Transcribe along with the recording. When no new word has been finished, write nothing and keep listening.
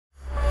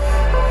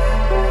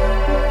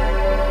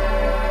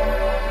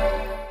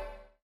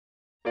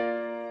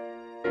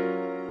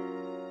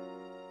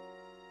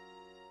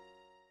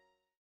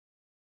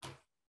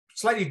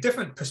slightly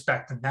different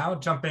perspective now,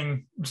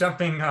 jumping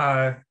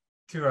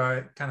to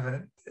a kind of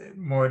a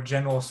more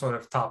general sort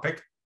of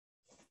topic.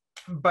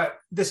 But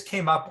this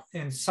came up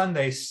in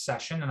Sunday's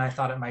session, and I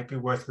thought it might be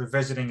worth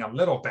revisiting a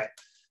little bit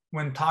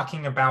when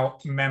talking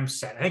about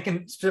memset. I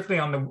think specifically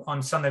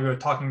on Sunday we were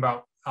talking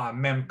about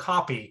mem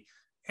copy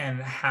and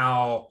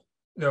how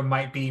there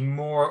might be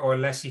more or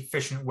less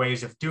efficient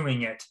ways of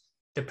doing it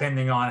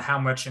depending on how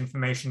much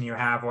information you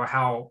have or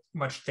how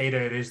much data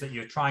it is that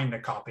you're trying to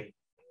copy.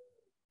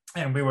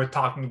 And we were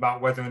talking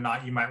about whether or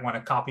not you might want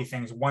to copy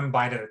things one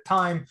byte at a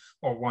time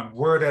or one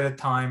word at a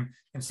time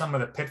and some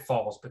of the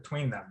pitfalls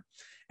between them.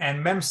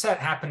 And memset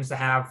happens to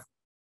have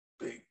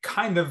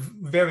kind of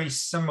very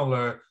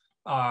similar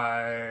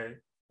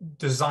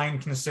design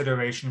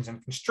considerations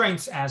and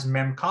constraints as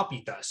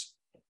memcopy does.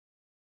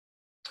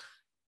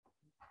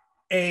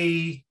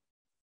 A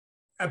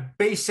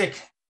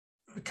basic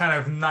kind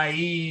of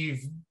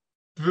naive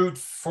brute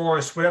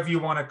force, whatever you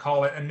want to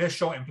call it,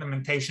 initial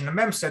implementation of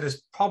memset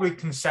is probably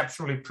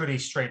conceptually pretty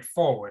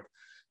straightforward,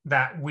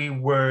 that we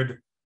would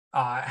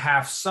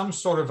have some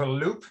sort of a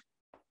loop.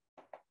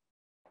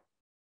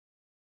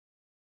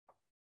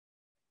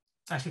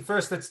 Actually,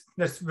 first, let's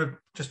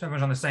just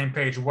everyone's on the same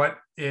page. What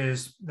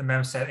is the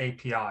memset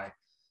API?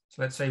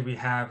 So let's say we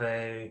have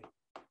a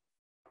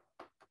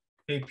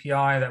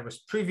API that was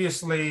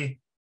previously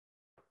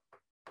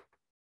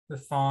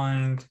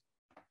defined.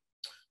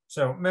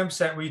 So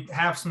memset, we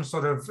have some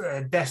sort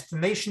of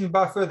destination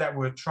buffer that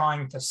we're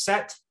trying to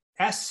set,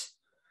 S.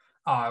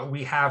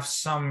 We have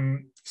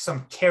some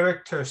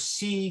character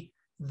C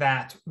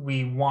that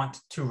we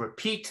want to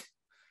repeat,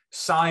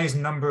 size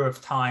number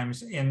of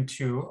times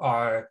into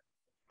our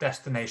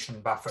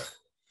destination buffer.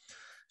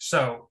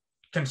 So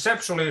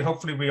conceptually,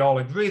 hopefully we all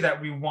agree that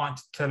we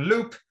want to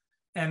loop,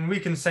 and we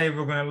can say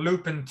we're going to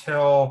loop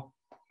until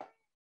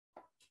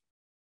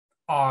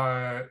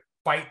our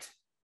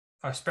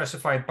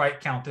specified byte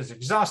count is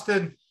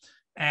exhausted.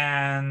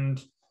 And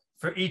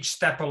for each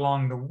step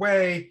along the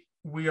way,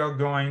 we are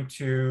going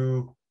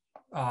to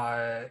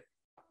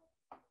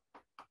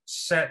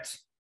set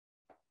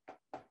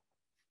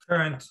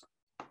current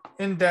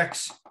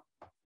index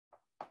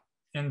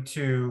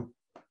into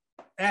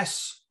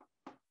S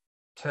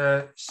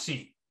to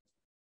C.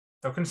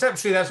 So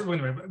conceptually, that's what we're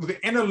going to do.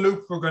 In a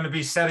loop, we're going to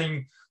be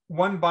setting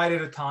one byte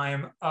at a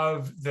time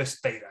of this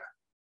data.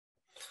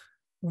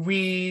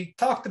 We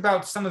talked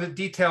about some of the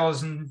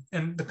details in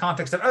the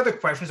context of other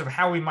questions of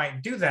how we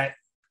might do that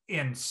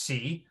in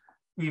C.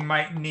 We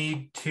might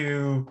need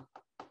to,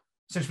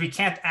 since we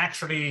can't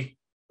actually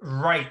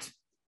write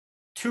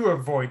to a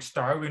void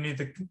star, we need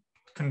to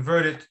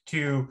convert it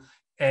to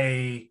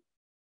a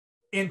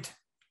int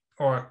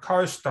or a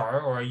char star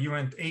or a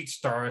uint8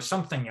 star or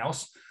something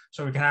else.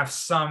 So we can have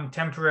some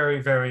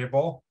temporary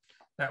variable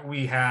that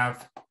we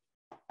have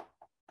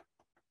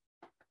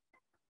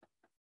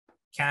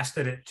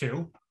casted it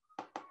to.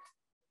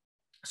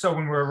 So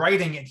when we're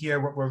writing it here,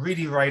 what we're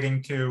really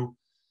writing to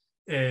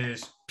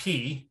is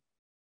P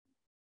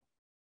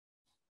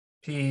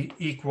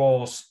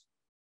equals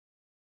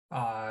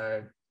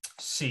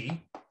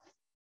C.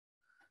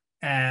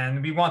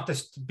 And we want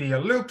this to be a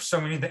loop, so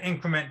we need to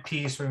increment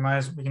P, so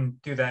we can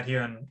do that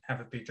here and have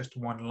it be just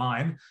one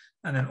line.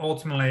 And then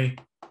ultimately,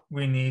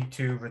 we need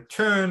to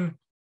return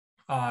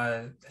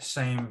the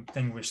same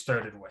thing we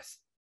started with.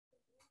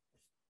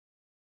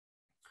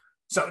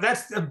 So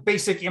that's the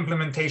basic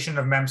implementation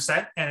of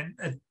memset, and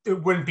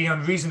it wouldn't be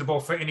unreasonable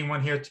for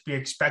anyone here to be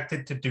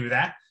expected to do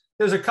that.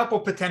 There's a couple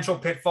potential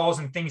pitfalls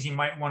and things you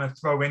might want to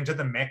throw into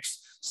the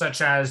mix,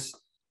 such as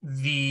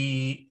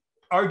the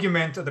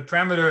argument of the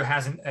parameter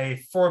has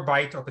a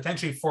 4-byte or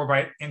potentially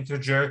 4-byte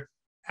integer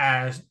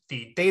as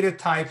the data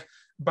type,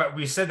 but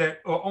we said that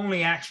we're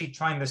only actually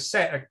trying to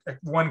set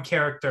one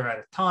character at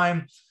a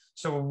time.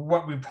 So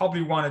what we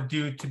probably want to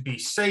do to be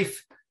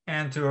safe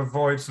and to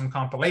avoid some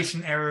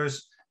compilation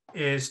errors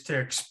is to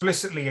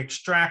explicitly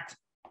extract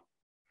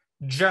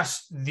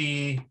just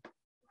the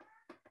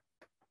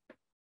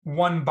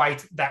 1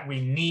 byte that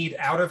we need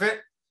out of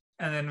it.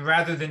 And then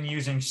rather than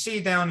using C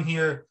down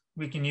here,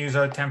 we can use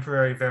our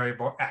temporary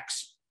variable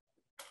X.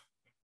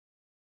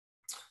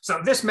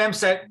 So this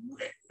memset,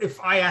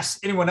 if I ask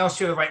anyone else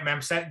here to write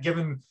memset,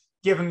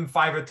 given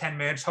 5 or 10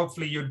 minutes,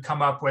 hopefully you'd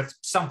come up with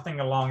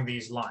something along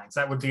these lines.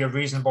 That would be a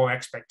reasonable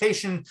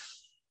expectation.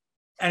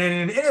 And in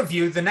an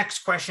interview, the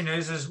next question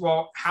is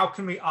well, how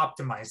can we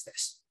optimize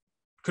this?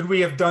 Could we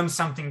have done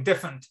something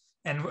different?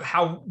 And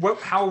how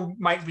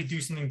might we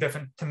do something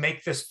different to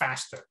make this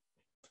faster?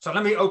 So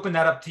let me open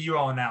that up to you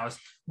all now.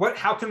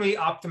 How can we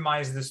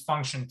optimize this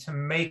function to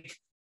make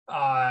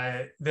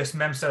this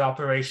memset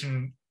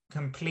operation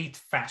complete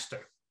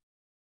faster?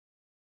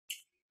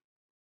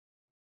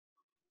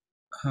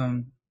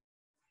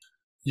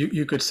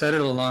 You could set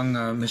it along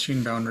a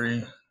machine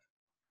boundary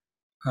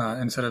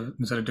instead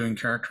of doing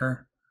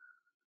character.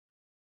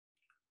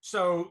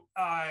 So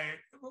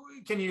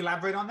can you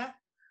elaborate on that?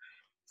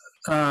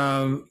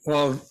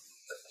 Well,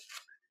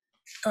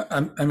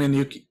 I mean,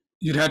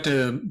 you'd have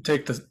to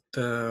take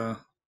the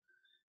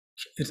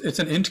it's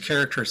an int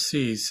character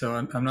C, so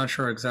I'm not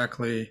sure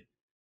exactly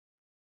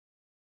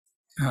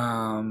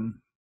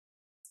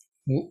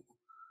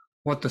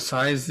what the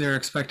size they're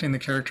expecting the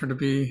character to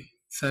be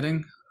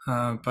setting,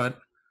 but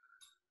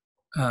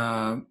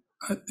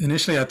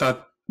initially I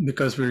thought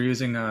because we were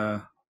using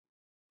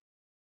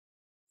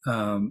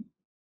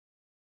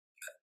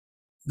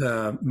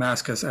the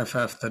mask as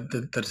FF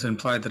that's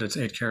implied that it's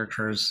 8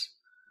 characters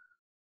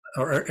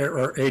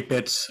or 8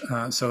 bits.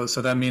 So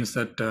that means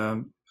that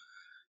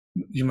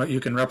you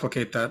can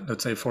replicate that,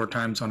 let's say 4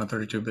 times on a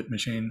 32-bit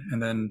machine,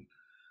 and then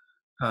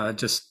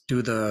just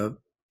do the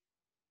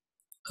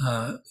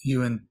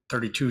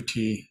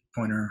UN32T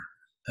pointer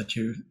that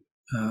you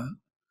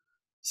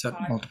set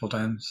multiple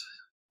times.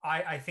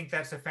 I think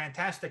that's a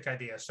fantastic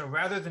idea. So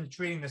rather than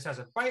treating this as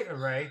a byte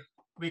array,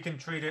 we can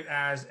treat it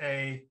as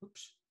an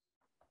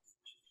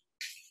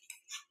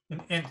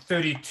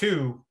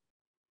int32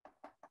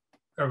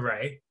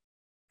 array.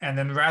 And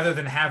then rather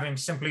than having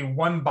simply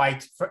 1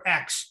 byte for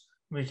X,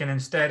 we can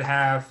instead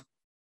have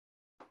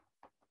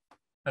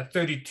a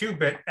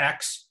 32-bit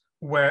X,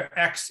 where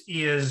X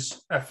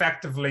is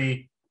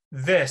effectively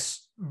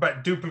this,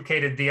 but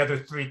duplicated the other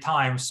 3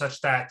 times,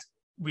 such that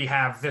we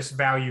have this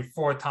value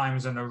 4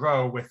 times in a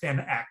row within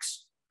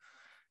X.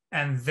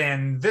 And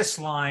then this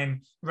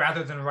line,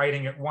 rather than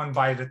writing it 1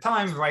 byte at a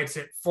time, writes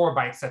it 4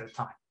 bytes at a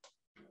time.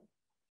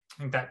 I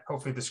think that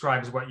hopefully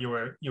describes what you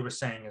were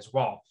saying as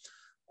well,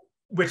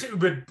 which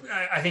would,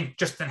 I think,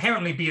 just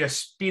inherently be a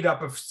speed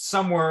up of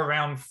somewhere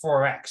around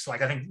 4x.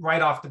 Like, I think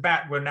right off the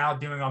bat, we're now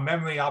doing our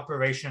memory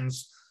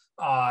operations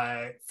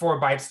 4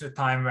 bytes at a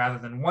time rather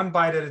than 1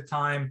 byte at a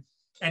time.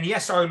 And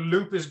yes, our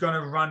loop is going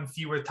to run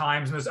fewer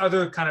times, and there's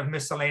other kind of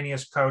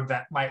miscellaneous code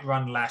that might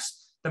run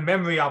less. The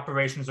memory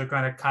operations are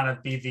going to kind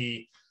of be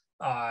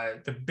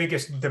the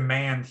biggest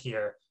demand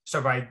here.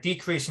 So by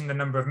decreasing the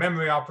number of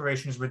memory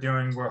operations we're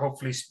doing, we're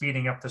hopefully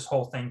speeding up this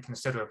whole thing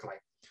considerably.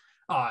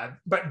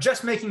 But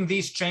just making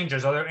these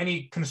changes, are there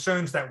any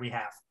concerns that we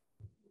have?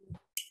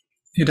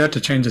 You'd have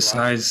to change the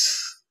size.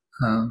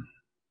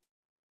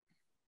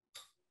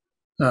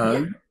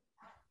 Yeah.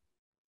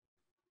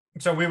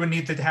 So we would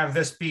need to have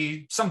this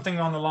be something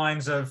on the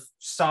lines of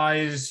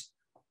size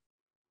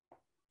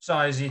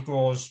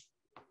equals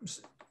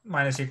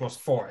minus equals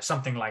 4,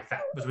 something like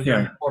that, because we're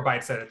doing 4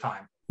 bytes at a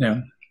time.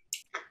 Yeah.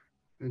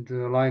 And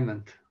the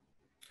alignment.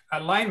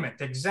 Alignment,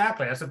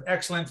 exactly. That's an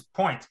excellent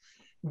point.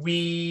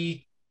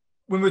 When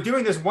we're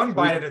doing this 1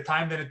 byte at a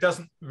time, then it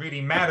doesn't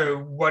really matter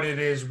what it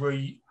is.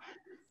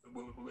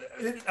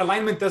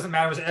 Alignment doesn't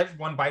matter, as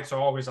 1 bytes are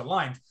always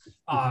aligned.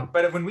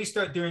 But when we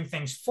start doing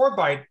things 4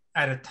 byte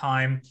at a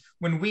time,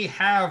 when we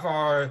have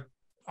our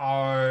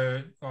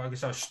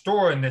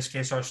store, in this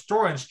case, our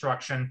store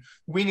instruction,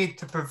 we need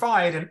to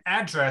provide an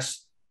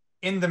address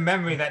in the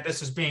memory that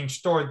this is being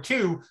stored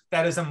to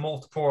that is a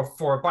multiple of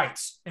 4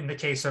 bytes in the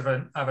case of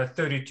a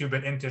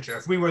 32-bit integer.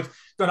 If we were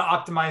going to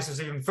optimize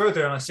this even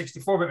further on a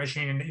 64-bit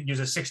machine and use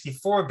a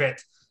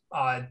 64-bit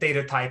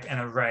data type and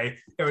array,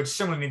 it would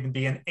similarly need to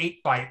be an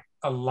 8-byte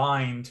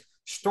aligned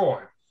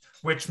store,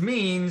 which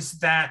means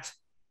that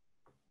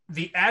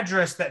the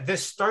address that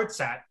this starts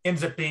at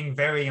ends up being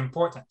very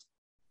important.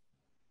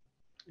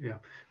 Yeah.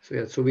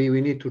 So we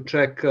need to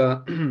check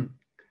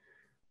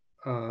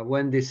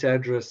when this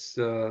address.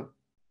 I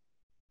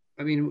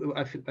mean,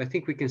 I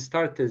think we can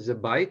start as a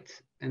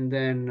byte and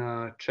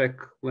then check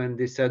when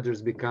this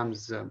address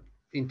becomes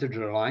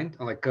integer aligned,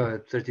 like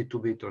a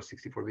 32-bit or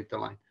 64-bit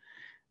aligned,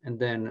 and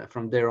then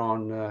from there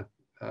on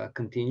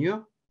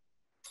continue.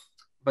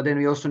 But then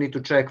we also need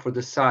to check for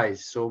the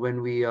size. So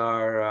when we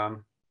are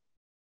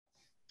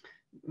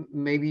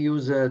maybe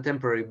use a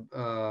temporary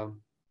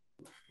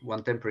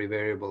one temporary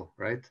variable,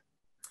 right?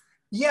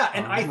 Yeah,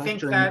 and I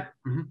think that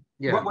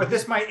what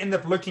this might end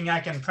up looking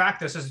like in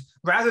practice is,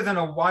 rather than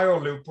a while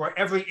loop where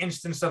every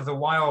instance of the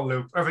while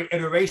loop, every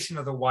iteration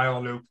of the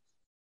while loop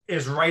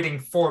is writing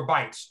 4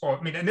 bytes, or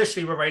I mean,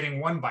 initially we're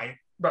writing 1 byte,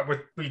 but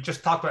we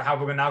just talked about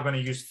how we're now going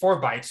to use 4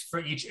 bytes for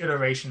each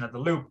iteration of the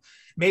loop.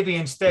 Maybe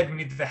instead we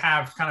need to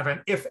have kind of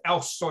an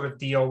if-else sort of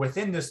deal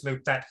within this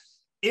loop, that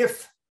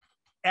if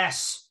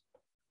S,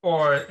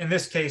 or in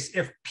this case,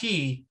 if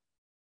P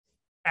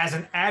as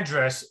an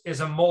address is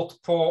a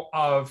multiple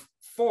of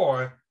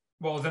 4,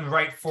 well, then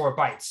write 4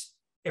 bytes.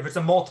 If it's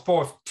a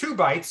multiple of 2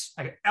 bytes,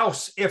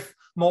 else if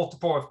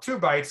multiple of 2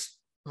 bytes,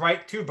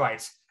 write 2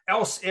 bytes.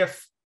 Else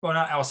if, well,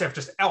 not else if,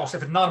 just else,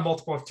 if it's not a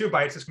multiple of 2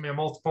 bytes, it's going to be a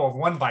multiple of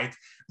 1 byte,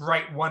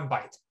 write 1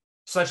 byte.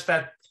 Such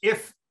that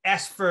if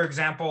S, for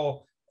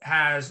example,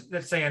 has,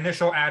 let's say,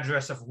 initial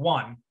address of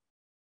 1,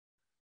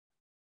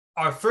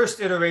 our first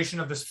iteration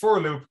of this for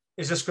loop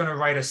is just going to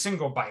write a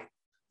single byte.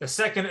 The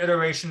second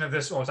iteration of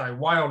this,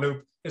 while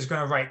loop, is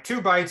going to write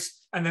 2 bytes,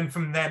 and then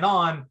from then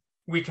on,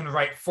 we can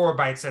write 4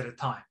 bytes at a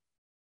time.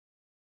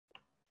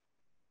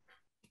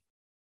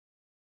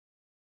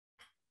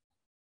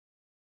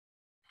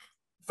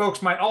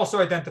 Folks might also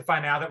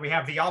identify now that we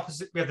have the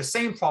opposite, we have the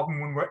same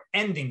problem when we're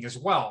ending as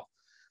well.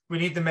 We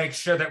need to make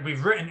sure that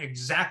we've written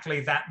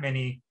exactly that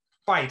many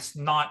bytes,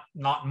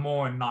 not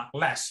more and not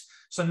less.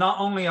 So not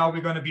only are we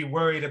going to be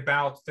worried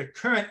about the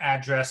current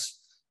address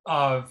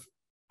of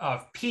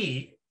P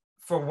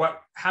for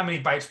how many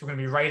bytes we're going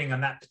to be writing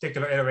on that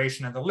particular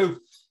iteration of the loop,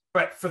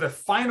 but for the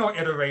final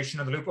iteration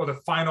of the loop, or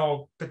the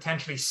final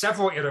potentially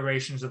several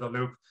iterations of the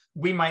loop,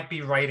 we might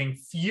be writing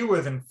fewer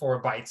than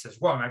 4 bytes as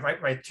well. I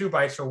might write 2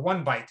 bytes or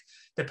 1 byte,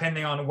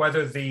 depending on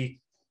whether the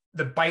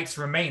bytes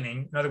remaining,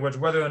 in other words,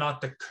 whether or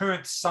not the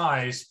current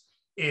size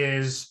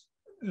is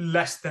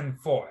less than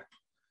 4.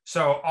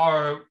 So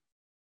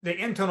the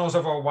internals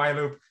of our while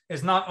loop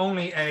is not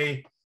only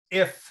a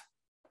if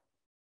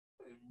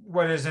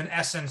what is in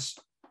essence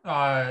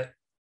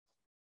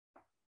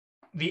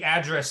the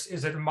address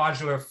is at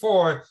modular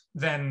 4,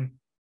 then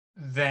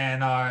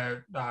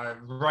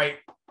write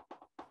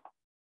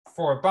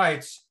 4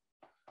 bytes.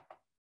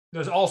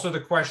 There's also the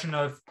question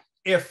of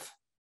if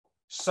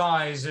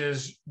size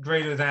is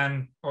greater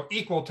than or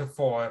equal to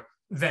 4,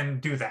 then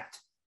do that.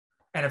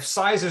 And if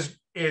size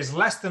is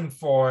less than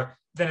 4,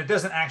 then it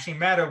doesn't actually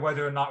matter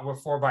whether or not we're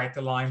 4 byte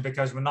aligned,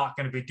 because we're not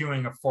going to be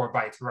doing a 4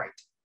 byte write.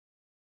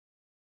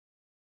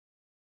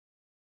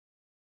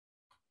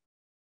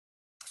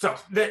 So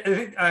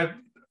I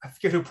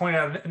forget who pointed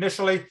out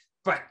initially,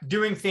 but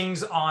doing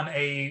things on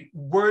a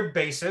word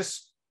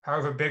basis,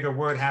 however big a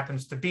word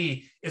happens to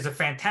be, is a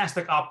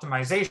fantastic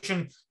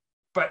optimization.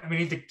 But we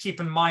need to keep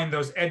in mind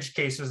those edge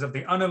cases of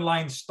the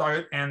unaligned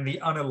start and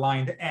the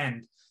unaligned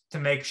end to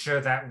make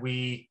sure that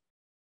we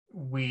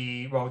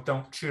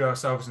don't shoot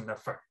ourselves in the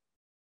foot.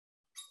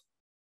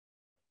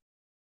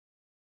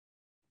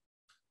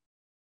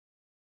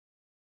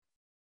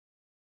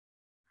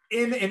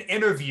 In an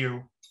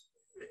interview,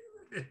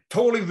 it's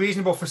totally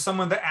reasonable for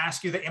someone to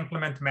ask you to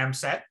implement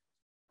memset.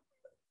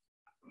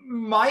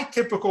 My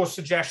typical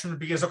suggestion would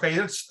be okay,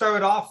 let's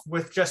start off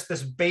with just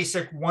this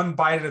basic 1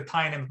 byte at a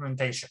time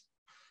implementation.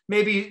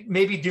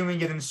 Maybe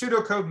doing it in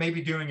pseudocode,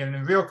 maybe doing it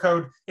in real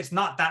code. It's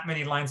not that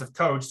many lines of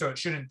code, so it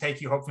shouldn't take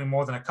you hopefully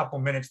more than a couple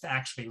minutes to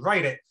actually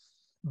write it.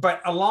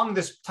 But along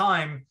this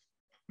time,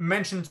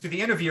 mention to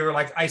the interviewer,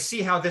 like, I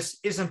see how this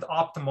isn't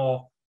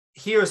optimal.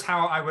 Here's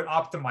how I would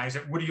optimize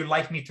it. Would you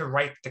like me to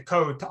write the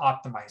code to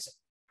optimize it?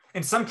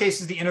 In some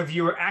cases, the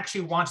interviewer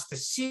actually wants to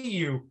see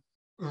you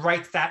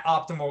write that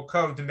optimal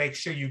code to make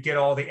sure you get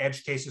all the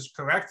edge cases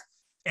correct.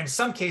 In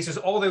some cases,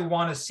 all they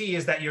want to see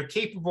is that you're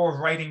capable of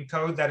writing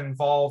code that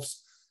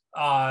involves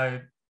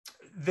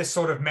this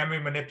sort of memory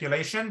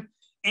manipulation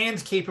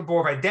and capable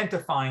of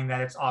identifying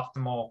that it's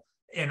optimal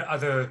in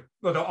other,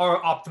 well, there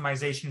are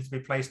optimizations to be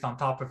placed on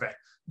top of it.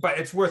 But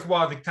it's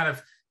worthwhile to kind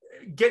of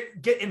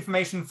get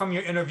information from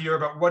your interviewer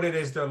about what it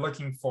is they're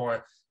looking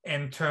for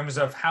in terms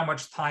of how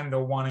much time they're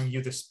wanting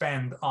you to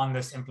spend on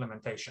this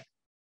implementation.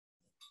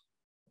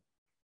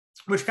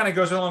 Which kind of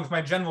goes along with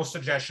my general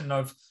suggestion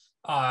of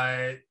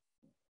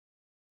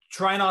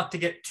try not to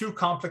get too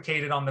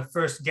complicated on the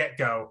first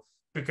get-go,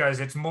 because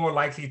it's more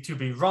likely to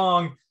be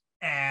wrong,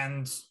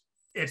 and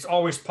it's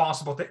always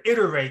possible to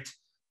iterate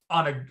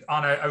on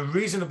a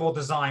reasonable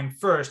design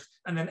first,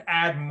 and then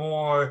add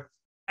more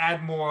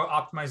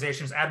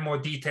optimizations, add more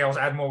details,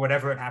 add more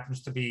whatever it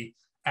happens to be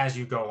as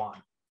you go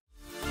on.